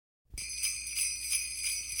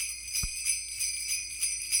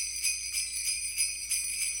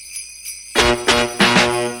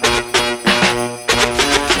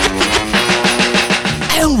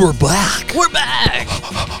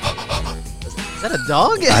Is that a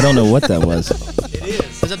dog? I don't know what that was. It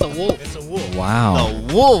is. Is that the wolf? It's a wolf. Wow.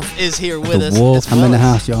 The wolf is here with The us. wolf. as I'm well in the as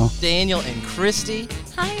house, y'all. Daniel and Christy.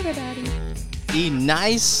 Hi, everybody. Be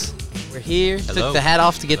nice. We're here. Hello. Took the hat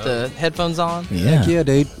off to get the headphones on. Yeah. Yeah,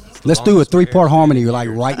 dude. Let's do a 3-part harmony like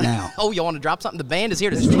right now. Oh, you want to drop something? The band is here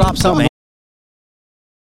to Let's drop something.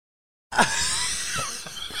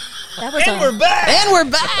 That was And we're back. And we're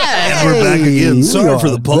back. We're back again. we Sorry are for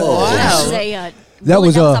the pause. Wow. That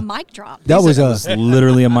was a a mic drop. that was a It's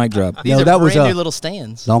literally a mic drop. These No, are that was brand a- new little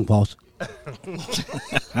stands. long pause.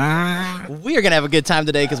 We are going to have a good time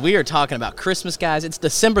today because we are talking about Christmas, guys. It's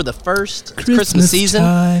December the 1st. It's Christmas season.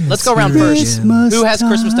 time, Let's it's go around here first. again. Who has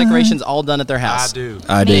Christmas time. decorations all done at their house? I do.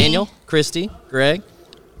 I do. Daniel, Christy, Greg.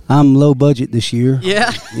 I'm low budget this year.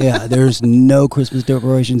 Yeah. Yeah, there's no Christmas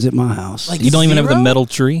decorations at my house. Like- You don't even have the Zero? metal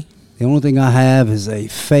tree? The only thing I have is a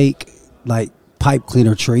fake, like, pipe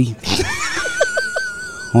cleaner tree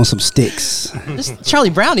on some sticks. Charlie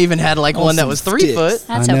Brown even had like one that was 3 foot.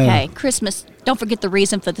 That's I know. okay. Christmas. Don't forget the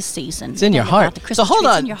reason for the season. It's in your Think about heart. the So Christmas hold trees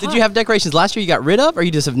on. in your Did heart. you have decorations last year you got rid of, or you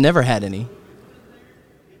just have never had any?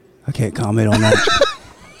 I can't comment on that.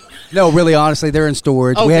 No, really, honestly, they're in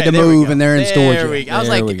storage. we had to there move, go. and they're in storage. There we go. I was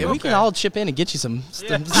There like, we we, go. can all chip in and get you some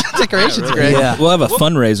decorations, Greg. Yeah. We'll have a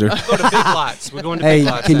fundraiser. Go to Big Lots. We're going to Hey, Big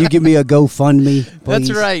Lots. can you give me a GoFundMe, please?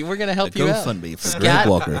 That's right. We're gonna help you out. GoFundMe for Scott, Greg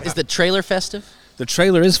Walker. is the trailer festive? The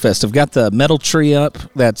trailer is festive. Got the metal tree up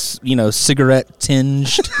that's, cigarette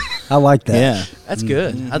tinged. I like that. Yeah. That's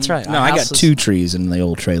good. That's right. No, Our I got house is 2 trees in the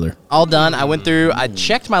old trailer. all done. I went through. I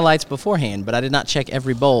checked my lights beforehand, but I did not check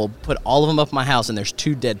every bulb. Put all of them up my house, and there's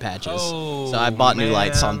 2 dead patches. Oh, So I bought new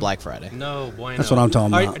lights man. on Black Friday. No, bueno. That's what I'm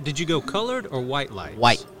talking All about. right, did you go colored or white lights?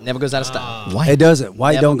 White never goes out of style. White. It doesn't.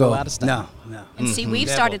 White Never don't go go. out of style. No. And see, we've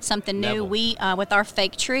Neville. started something new. Neville. We, with our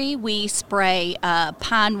fake tree, we spray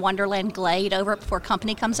Pine Wonderland Glade over it before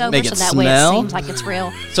company comes over, Make so it that way smell? it seems like it's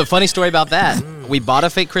real. So funny story about that. We bought a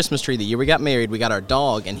fake Christmas tree the year we got married. We got our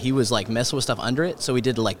dog, and he was like messing with stuff under it. So we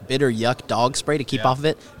did like bitter yuck dog spray to keep off of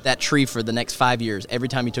it. That tree for the next 5 years, every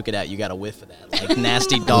time you took it out, you got a whiff of that like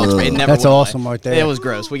nasty dog spray. It never That's went away. awesome right there. It was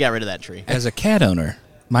gross. We got rid of that tree. As a cat owner,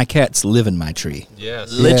 my cats live in my tree.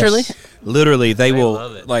 Yes. Literally. Yes. Literally, they will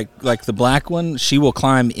love it. like the black one. She will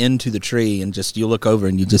climb into the tree and just you look over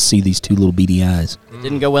and you just see these 2 little beady eyes.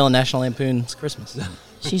 Didn't go well in National Lampoon's Christmas.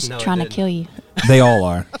 She's No, it trying to didn't. kill you. They all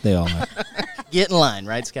are. They all are. Get in line,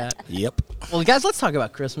 right, Scott? Yep. Well, guys, let's talk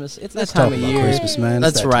about Christmas. It's that Let's time talk of about year. Christmas, man.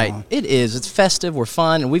 It's That's that right. time. It is. It's festive. We're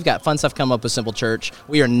fun, and we've got fun stuff coming up with Simple Church.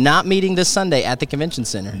 We are not meeting this Sunday at the convention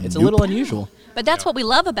center. It's a little unusual. But that's what we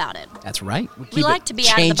love about it. That's right. We like to be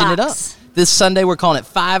out of the changing it up. box. This Sunday, we're calling it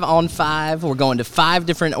 5 on 5. We're going to 5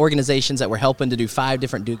 different organizations that we're helping to do 5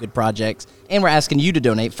 different do good projects, and we're asking you to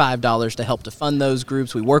donate $5 to help to fund those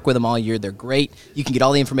groups. We work with them all year. They're great. You can get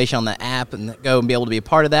all the information on the app and go and be able to be a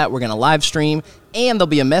part of that. We're going to live stream, and there'll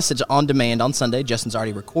be a message on demand on Sunday. Justin's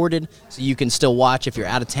already recorded, so you can still watch if you're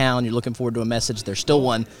out of town. You're looking forward to a message. There's still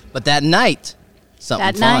one, but that night, something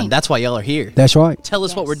That fun. night. That's why y'all are here. That's right. Tell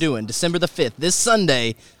us what Yes. we're doing. December the 5th, this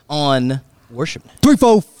Sunday on Worship Night. 3,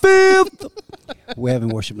 4, 5th. We're having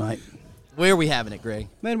worship night. Where are we having it, Greg?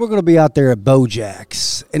 Man, we're going to be out there at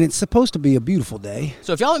Bojack's, and it's supposed to be a beautiful day.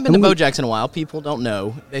 So if y'all haven't been And to we- Bojack's in a while, people don't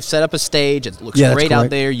know. They've set up a stage. It looks Yeah, that's great out correct.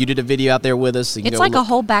 there. You did a video out there with us. So you can It's go like a look.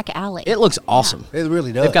 whole back alley. It looks awesome. It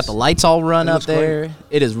really does. They've got the lights all run It up looks great. there.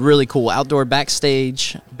 It is really cool. Outdoor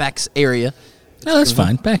backstage, area. No, that's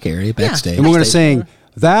fine. Back area, backstage. And we're going to Backstage. sing,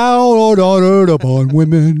 Thou art honored upon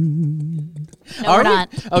women. No, Are we're we? not.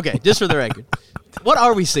 Okay, just for the record. What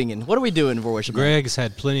are we singing? What are we doing for worship? Greg's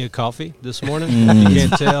had plenty of coffee this morning. You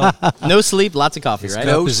can't tell. No sleep, lots of coffee, His right?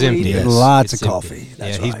 cup is empty. Yes. Lots It's of empty. coffee.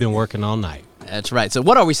 That's yeah, he's right. been working all night. That's right. So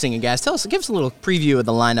what are we singing, guys? Tell us. Give us a little preview of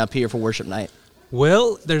the lineup here for worship night.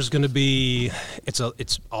 Well, there's going to be it's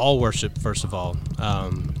all worship first of all.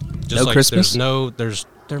 Just No like Christmas?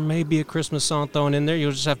 there may be a Christmas song thrown in there.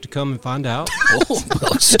 You'll just have to come and find out.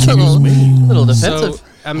 Excuse me. Little defensive. So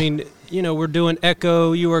I mean, we're doing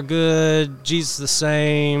Echo, You Are Good, Jesus the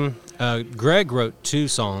Same. Greg wrote 2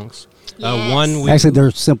 songs. Yes. One we Actually,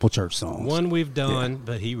 they're simple church songs. one we've done,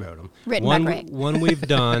 but he wrote them. Written by Greg. One we've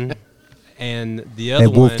done, and the other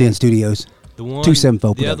At Wolf one. Den Studios. The one,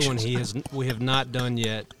 274 the other one Productions. we have not done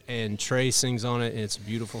yet, and Trey sings on it, and it's a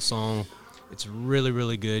beautiful song. It's really,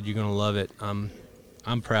 really good. You're gonna love it.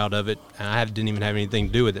 I'm proud of it, and I didn't even have anything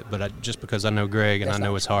to do with it, but just because I know Greg and I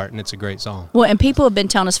know his heart, and it's a great song. Well, and people have been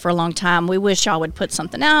telling us for a long time, we wish y'all would put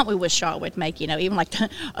something out. We wish y'all would make, even like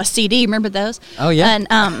a CD. Remember those? Oh, yeah.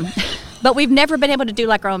 And But we've never been able to do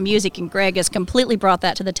like our own music, and Greg has completely brought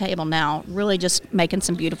that to the table now. Really, just making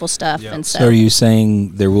some beautiful stuff. Yeah. And So are you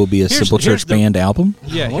saying there will be a Simple here's Church Band album?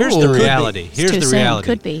 Yeah, here's the reality. Here's too the soon. reality.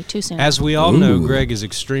 Could be too soon. As we all know, Greg is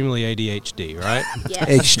extremely ADHD, right? yes.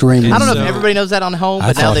 Extremely. I don't know if So- everybody knows that on home, I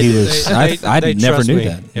but now thought they he do. was- I never trust knew me.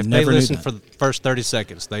 that. If Never they knew listen that. for the first 30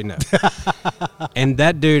 seconds, they know. And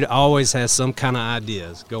that dude always has some kind of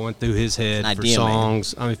ideas going through his head An for idea man.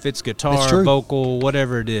 songs. I mean, if it's That's guitar, true. vocal,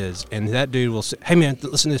 whatever it is. And that dude will say, hey, man,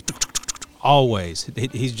 listen to this. Always.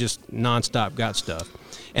 He's just nonstop got stuff.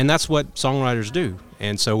 And that's what songwriters do.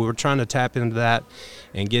 And so we were trying to tap into that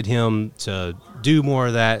and get him to do more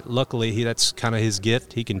of that. Luckily, that's kind of his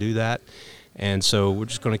gift. He can do that. And so we're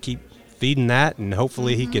just going to keep feeding that, and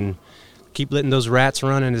hopefully he can keep letting those rats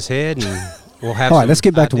run in his head, and we'll have All right, some let's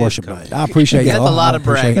get back to ideas worship coming. night. I appreciate That's y'all. a lot I of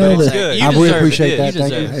brag. appreciate Greg. that. good. You I really deserve appreciate it. that. You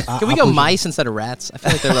Thank deserve you. it. I- Can we I go appreciate mice instead of rats? I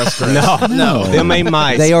feel like they're less gross. No, them ain't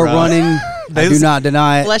mice. They are bro. running. I do not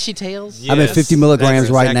deny it. Fleshy tails. I'm at 50 milligrams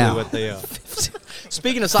that's right exactly now. What they are.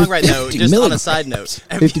 Speaking of songwriting, though, 50 just on a milligrams. side note,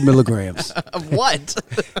 50 milligrams. of what?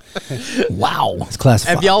 Wow. It's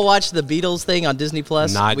classified. Have y'all watched the Beatles thing on Disney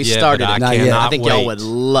Plus? Not we yet, started but it. I Not yet. cannot I think wait. y'all would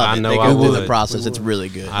love I it. know They I go through the would. process. It's really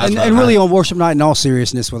good. And really, on worship night, in all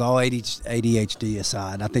seriousness, with all ADHD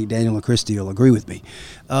aside, I think Daniel and Christy will agree with me.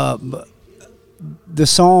 But the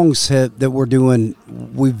songs that we're doing,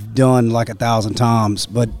 we've done like 1,000 times,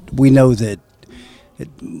 but we know that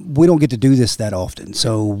we don't get to do this that often.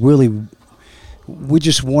 So really, we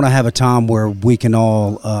just want to have a time where we can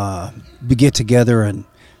all get together and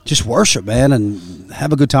just worship, man, and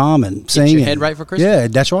have a good time and sing. your and- head right for Christmas. Yeah,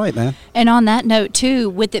 that's right, man. And on that note, too,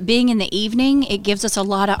 with it being in the evening, it gives us a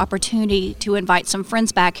lot of opportunity to invite some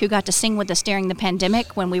friends back who got to sing with us during the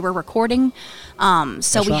pandemic when we were recording.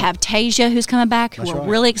 So we right. have Tasia, who's coming back, who That's we're right.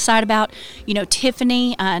 really excited about. You know,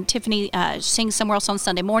 Tiffany sings somewhere else on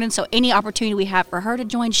Sunday morning. So any opportunity we have for her to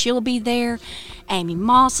join, she'll be there. Amy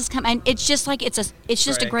Moss is coming. And it's just like, it's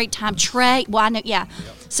just a great time. Trey, well, I know, yeah.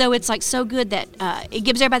 So it's like so good that it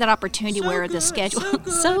gives everybody that opportunity where the schedule,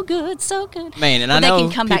 so good. Man, and where I they know can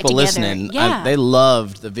come back people together. listening, Yeah. they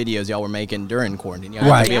loved the videos y'all were making during quarantine. Y'all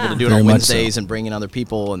Right. to be able to do it Very on much Wednesdays so. and bring in other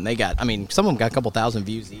people, and they got, I mean, some of them got a couple thousand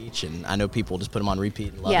views each, and I know people just put them on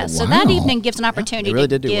repeat and love Yeah, it. so that Wow. evening gives an opportunity they really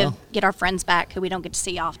to did do well. get our friends back who we don't get to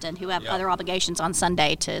see often, who have other obligations on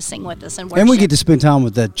Sunday to sing with us and worship. And we get to spend time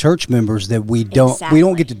with the church members that we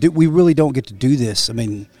don't get to do. We really don't get to do this. I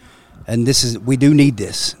mean, and we do need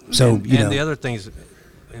this. So and, you know, and the other things,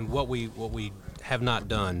 and what we have not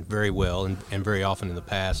done very well and very often in the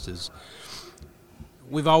past is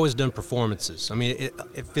we've always done performances. I mean,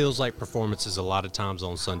 it feels like performances a lot of times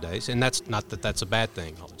on Sundays, and that's not that that's a bad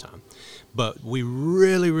thing all the time. But we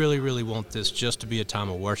really, really, really want this just to be a time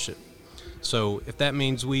of worship. So if that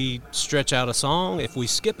means we stretch out a song, if we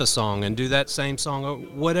skip a song and do that same song, or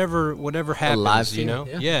whatever happens, live you stream, know,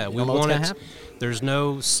 yeah. You we don't know what's want gonna it. happen. There's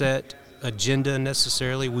no set agenda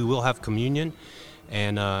necessarily. We will have communion,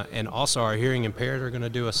 and also our hearing impaired are going to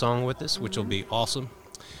do a song with us, which will be awesome.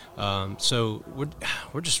 So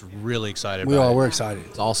we're just really excited. we about are. it. We're excited.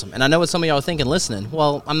 It's awesome. And I know what some of y'all are thinking listening.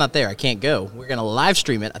 Well, I'm not there. I can't go. We're going to live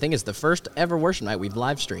stream it. I think it's the first ever worship night we've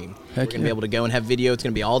live streamed. We're going to be able to go and have video. It's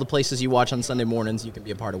going to be all the places you watch on Sunday mornings. You can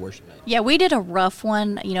be a part of worship night. Yeah, we did a rough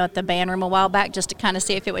one, at the band room a while back just to kind of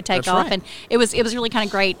see if it would take That's off, right. and it was really kind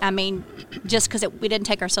of great. I mean, just because we didn't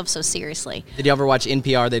take ourselves so seriously. Did you ever watch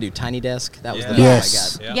NPR? They do Tiny Desk. That was the Yeah. vibe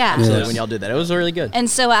Yes. I got. Yeah. Absolutely, Yes. when y'all did that. It was really good. And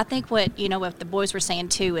so I think what the boys were saying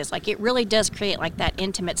too is like it really does create like that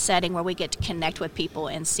intimate setting where we get to connect with people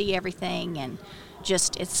and see everything, and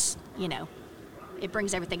just it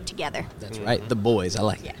brings everything together. That's right. The boys. I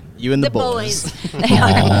like Yeah. it. You and the, boys. They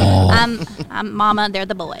are. I'm Mama. They're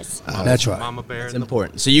the boys. That's right. Mama Bear. It's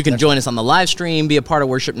important. So you can join us on the live stream, be a part of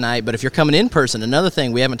worship night. But if you're coming in person, another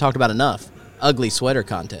thing we haven't talked about enough: ugly sweater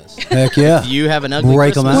contest. Heck yeah. You have an ugly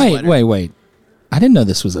Break 'em Christmas out. sweater. Wait. I didn't know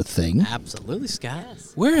this was a thing. Absolutely, Scott.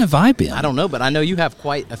 Where have I been? I don't know, but I know you have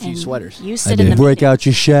quite a few And sweaters. You sit in the Break meeting. out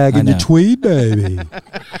your shag I and your know. tweed, baby.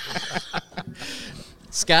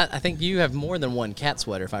 Scott, I think you have more than one cat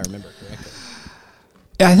sweater, if I remember correctly.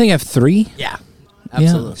 I think I have 3. Yeah,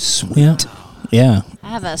 absolutely. Sweet. Yeah. I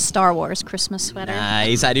have a Star Wars Christmas sweater.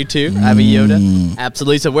 Nice, I do too. I have a Yoda.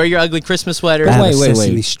 Absolutely. So wear your ugly Christmas sweater. I have Wait, a wait,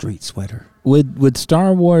 Sesame wait. Street sweater. Would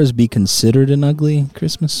Star Wars be considered an ugly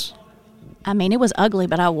Christmas? I mean, it was ugly,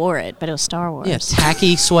 but I wore it. But it was Star Wars. Yeah,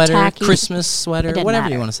 tacky sweater, Tacky. Christmas sweater, It didn't whatever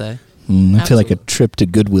matter. you want to say. I feel like a trip to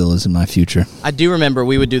Goodwill is in my future. I do remember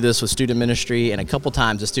we would do this with student ministry, and a couple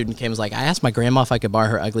times a student came and was like, I asked my grandma if I could borrow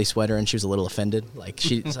her ugly sweater, and she was a little offended. Like,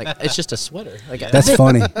 she's like, it's just a sweater. Like, That's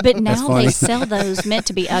funny. But That's now funny. they sell those meant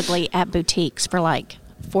to be ugly at boutiques for like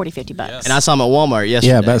 $40, $50. And I saw them at Walmart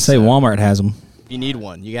yesterday. Yeah, about to say so Walmart has them. if you need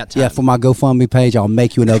one, you got time. Yeah, for my GoFundMe page, I'll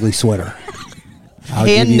make you an ugly sweater. I'll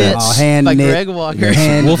Hand give you knit a hand by knit, Greg Walker.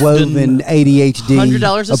 hand woven ADHD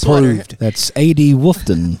 $100 a sweater. approved. That's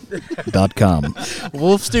adwolfton.com.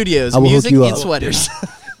 Wolf Studios, I will hook music you and up. sweaters.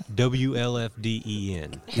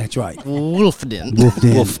 WLFDEN. That's right. Wolfden. Wolfed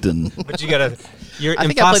in. Wolfton. But you gotta. Your I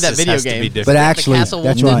think I played that emphasis video has to game. be But different. actually, Castle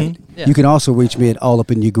that's Wolfden. right. Yeah. You can also reach me at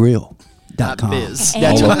allupinyourgrill.com. Biz.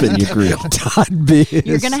 And- All up in your grill. .biz.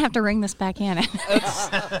 You're going to have to ring this back in.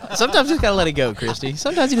 Sometimes you just gotta let it go, Christy.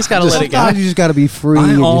 Sometimes you just gotta let it go. Sometimes you just got to be free. I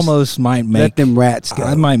and just almost might make. let them rats go.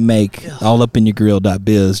 I might make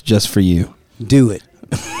allupinyourgrill.biz just for you. Do it.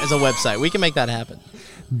 As a website, we can make that happen.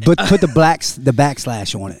 But put the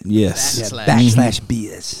backslash on it. Yes. Yeah. Backslash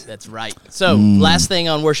biz. That's right. So, last thing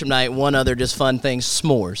on worship night, one other just fun thing: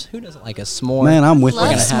 s'mores. Who doesn't like a s'more? Man, I'm with Love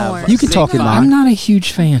you. s'mores. You can talk in Big I'm mine. not a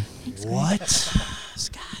huge fan. What?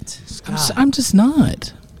 Scott. I'm just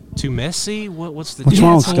not. Too messy. What's the What's deal?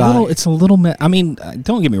 wrong, it's a Scott? little. It's a little. I mean,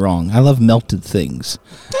 don't get me wrong. I love melted things.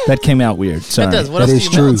 That came out weird. Sorry. That does. What That else is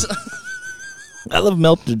do you true. melt? I love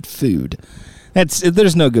melted food.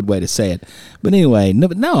 There's no good way to say it. But anyway,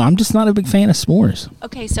 no, I'm just not a big fan of s'mores.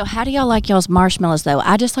 Okay, so how do y'all like y'all's marshmallows, though?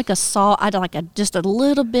 I just like a salt. I like just a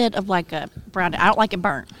little bit of like a brown. I don't like it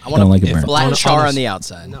burnt. I want don't like it burnt. black On a- char on a- on the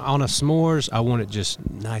outside. No, on a s'mores, I want it just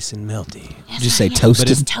nice and melty. Did you say Yeah. toasted?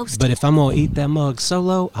 But if, toasted. but if I'm gonna eat that mug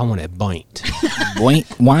solo, I want it burnt. Boink.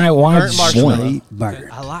 Why Burnt marshmallow. boink? Burger.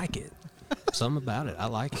 I like it. Something about it. I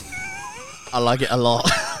like it. I like it a lot.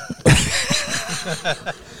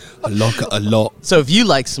 I like it a lot. So if you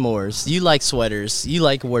like s'mores, you like sweaters, you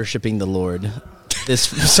like worshiping the Lord, this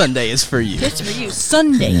Sunday is for you. It's for you.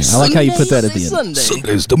 Sundays. I like how you put that at the end. Sunday.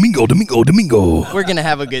 Sundays, Domingo. We're going to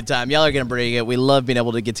have a good time. Y'all are going to bring it. We love being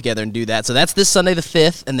able to get together and do that. So that's this Sunday the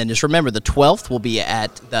 5th. And then just remember, the 12th will be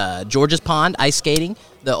at the George's Pond ice skating.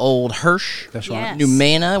 The old Hirsch. That's right. Yes. New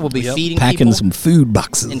Manna will be feeding Packing people. some food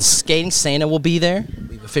boxes. And skating. Santa will be there.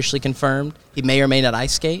 We've officially confirmed. He may or may not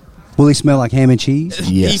ice skate. Will he smell like ham and cheese?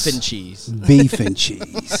 Yes. Beef and cheese. Beef and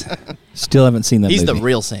cheese. Still haven't seen that He's movie. the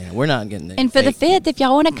real Santa. We're not getting there. And for the 5th, if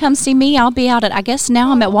y'all want to come see me, I'll be out at, I guess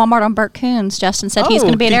now I'm at Walmart on Burt Coons. Justin said he's Oh,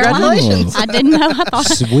 going to be at Airline. congratulations. I didn't know. I thought,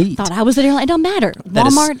 Sweet. thought I was at Airline. It don't matter. That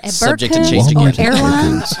is Walmart at Burt subject to Coons change or again.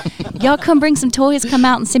 Airline. Y'all come bring some toys, come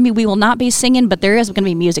out and see me. We will not be singing, but there is going to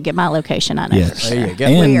be music at my location. I know. Yes. For There sure. you go.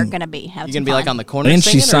 And- We are going to be having You some going to be like fun. on the corner And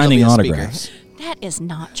singing, she's or there'll be signing a speaker? autographs. That is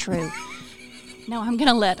not true. No, I'm going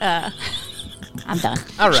to let, I'm done.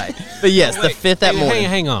 All right. But yes, the 5th at morning.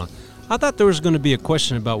 Hang on. I thought there was going to be a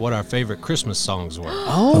question about what our favorite Christmas songs were.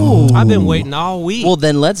 Oh. I've been waiting all week. Well,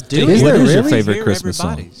 then let's do Is it. there What is your really? favorite Hear Christmas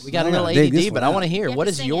song? everybody's. We got a I little gotta dig this ADD, but one I out. want to hear. Yeah, What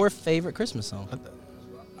just is sing your it. favorite Christmas song?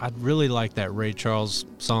 I'd really like that Ray Charles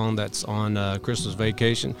song that's on Christmas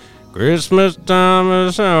Vacation. Christmas time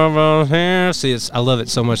is almost here. See, I love it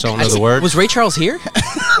so much I don't know the words. Was Ray Charles here?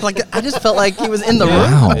 Like, I just felt like he was in the room.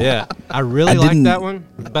 Wow. Yeah, I really I like didn't- that one.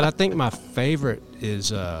 But I think my favorite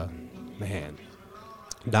is,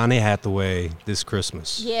 Donny Hathaway, This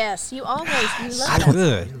Christmas. Yes, you always, you love It's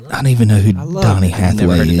good. I don't even know who love Donny it. I've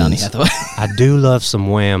never Hathaway heard of is. Donny Hathaway. I do love some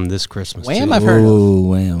Wham! This Christmas. Wham! too. I've heard of. Oh,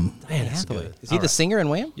 Wham. Man, it's Hathaway. good. Is he the singer in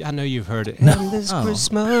Wham? Yeah, I know you've heard it. No. And this Oh.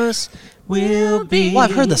 Christmas will be. Well,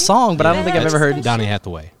 I've heard the song, but I don't think I've ever heard. Donny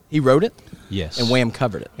Hathaway. He wrote it, Yes. and Wham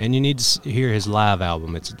covered it. And you need to hear his live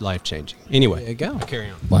album. It's life changing. Anyway, There you go. carry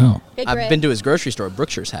on. Wow. Hey, I've Greg. been to his grocery store,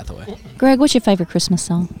 Brookshire's Hathaway. Greg, what's your favorite Christmas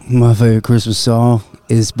song? My favorite Christmas song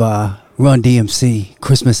is by Run DMC,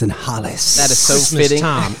 Christmas in Hollis. That is so Christmas fitting.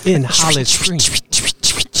 time in Hollis Springs.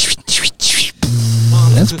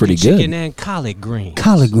 That's pretty good. Chicken and collard greens.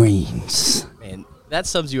 collard greens. Man, that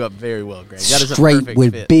sums you up very well, Greg. That is a Straight perfect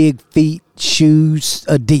with fit. big feet, shoes,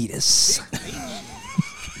 Adidas.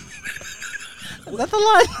 Is that the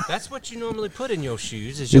line? That's what you normally put in your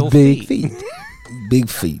shoes. Is With your big feet. feet. Big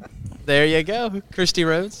feet. There you go, Christy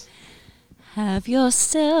Rhodes. Have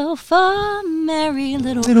yourself a merry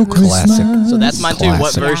little Classic. So that's mine too. What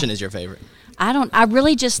Classic. version is your favorite? I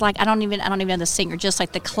really just like, I don't even know the singer, just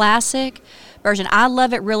like the classic version. I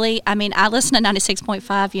love it really. I mean, I listen to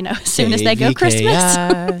 96.5, as soon as they go Christmas.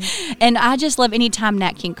 And I just love anytime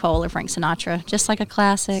Nat King Cole or Frank Sinatra, just like a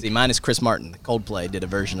classic. See, mine is Chris Martin. Coldplay did a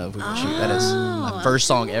version of "We Will Shoot." That is my first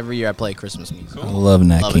song every year I play Christmas music. I love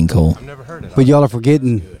Nat Love King it. Cole. I've never heard it. But y'all are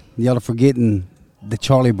forgetting the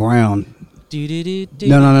Charlie Brown Do-do-do-do.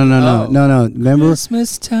 No. Remember?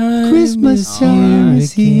 Christmas time. Christmas time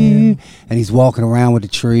is here. And he's walking around with a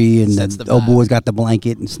tree, and Sets the the old vibe. boy's got the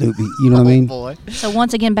blanket and Snoopy. You know what I mean? Boy. So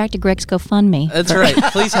once again, back to Greg's GoFundMe. That's right.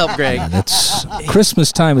 Please help Greg. That's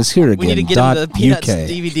Christmas time is here We need to again. get him the Peanuts UK.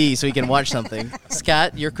 DVD so he can watch something.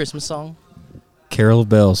 Scott, your Christmas song? Carol of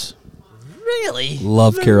Bells. Really?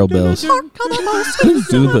 Love Carol Bells. Ding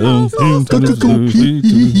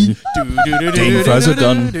fries are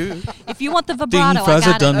done. If you want the Ding vibrato, I fries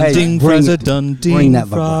are got done. it. Hey, Ding bring- fries are done. bring Ding that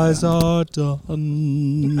fries are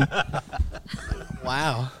done.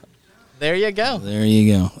 Wow. There you go. There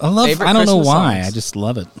you go. Favorite I don't know Christmas why. songs? I just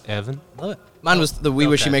love it. Evan? Love it. Mine was the We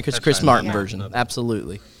Wish You Okay, May Chris that's Chris right. Martin Yeah. version.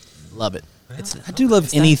 Absolutely. Love it. It's I do love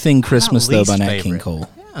anything Christmas though by least Nat King favorite. Cole.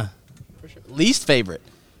 least favorite.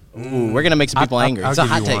 Ooh, we're going to make some people angry. I'll It's a give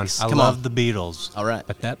hot you one. takes. I Come love on. the Beatles. All right.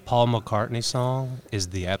 But that Paul McCartney song is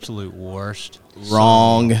the absolute worst.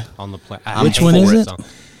 Wrong. song on the planet. Which one is it?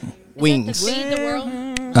 Wings. Feed the world.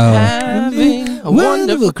 Having a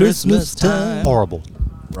wonderful Christmas time. Horrible.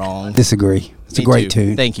 Wrong. Disagree. It's a Me great too.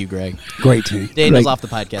 tune. Thank you, Greg. Great tune. Daniel's Great- off the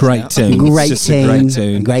podcast Great now. tune. Great It's just a great tune.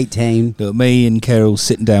 tune. Great tune. But me and Carol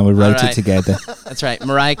sitting down, we wrote All right. it together. That's right.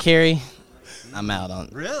 Mariah Carey, I'm out on.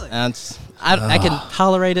 Really? I can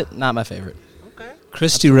tolerate it. Not my favorite.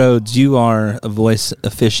 Christy Rhodes, you are a voice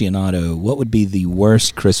aficionado. What would be the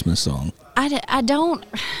worst Christmas song? I don't.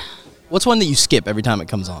 What's one that you skip every time it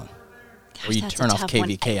comes on? Or you That's a turn off tough one.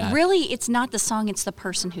 KVKI? Really, it's not the song; it's the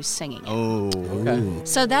person who's singing it. Oh, okay.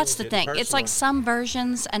 So that's the thing. It's like some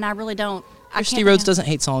versions, and I really don't. Christy Rhodes doesn't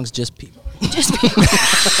hate songs, just people. Just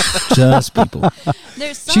Just people.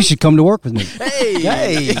 there's some, She should come to work with me.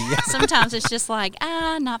 Hey! sometimes it's just like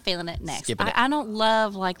not feeling it next. Skipping it. I don't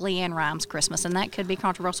love like Leanne Rimes' Christmas, and that could be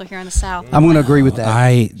controversial here in the South. I'm going to agree with that.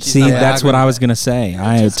 I see. not- That's I what agree I with was gonna say.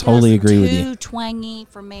 I Just totally was agree with Too you. twangy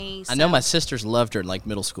for me. I know so- my sisters loved her in like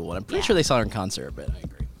middle school, and I'm pretty Yeah. sure they saw her in concert, but I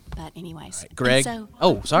agree. But anyways, And Greg? So,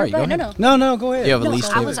 Oh, sorry. Go no, ahead. no. No, go ahead. You have a No, least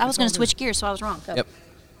I favorite? was going to switch gears, so I was wrong. Go. Yep.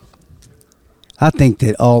 I think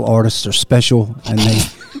that all artists are special, and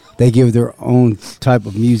they give their own type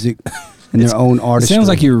of music and their own It artistry. sounds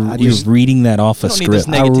like you're I just- reading that off a You don't need this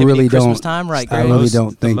script. I negativity really Christmas don't. time, right, I Greg? really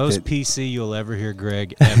don't the think most that. PC you'll ever hear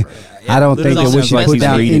Greg ever. I don't think literally that we sounds should like put he's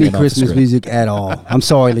down reading any it off the Christmas script. music at all. I'm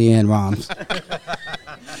sorry, Leanne Rhymes.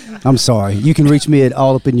 I'm sorry. You can reach me at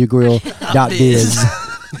allupinyourgrill.biz.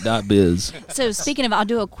 .biz. So speaking of, I'll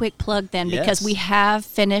do a quick plug then because Yes. we have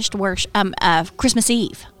finished Christmas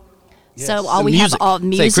Eve. So all The we music. have all Say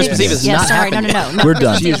music. Christmas Eve is yes, not sorry, happened no. We're Christmas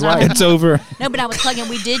done. Eve is She's not right. It's over. No, but I was plugging.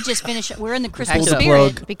 We did just finish. We're in the Christmas Pull the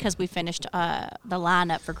spirit plug. because we finished the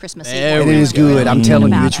lineup for Christmas There Eve. we It is go. good. I'm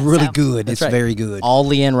telling you, About it's it, really so. good. That's It's right. very good. All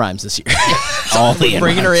Leanne Rhymes this year. All We're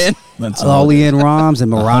bringing her in. That's All Leanne Rhymes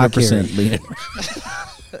and Mariah 100% Carey. Leanne.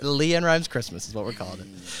 Leanne Rhymes Christmas is what we're calling it.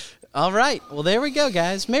 All right. Well, there we go,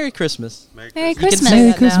 guys. Merry Christmas. Merry You can Christmas. say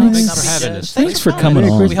that now. Christmas. Thanks for having us. Thanks for coming Merry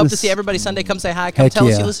on. We hope to Christmas. see everybody Sunday. Come say hi. Come Heck tell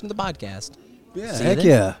us yeah. you listen to the podcast. Yeah, See you heck then.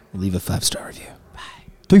 yeah. Leave a 5-star review.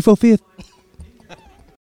 345.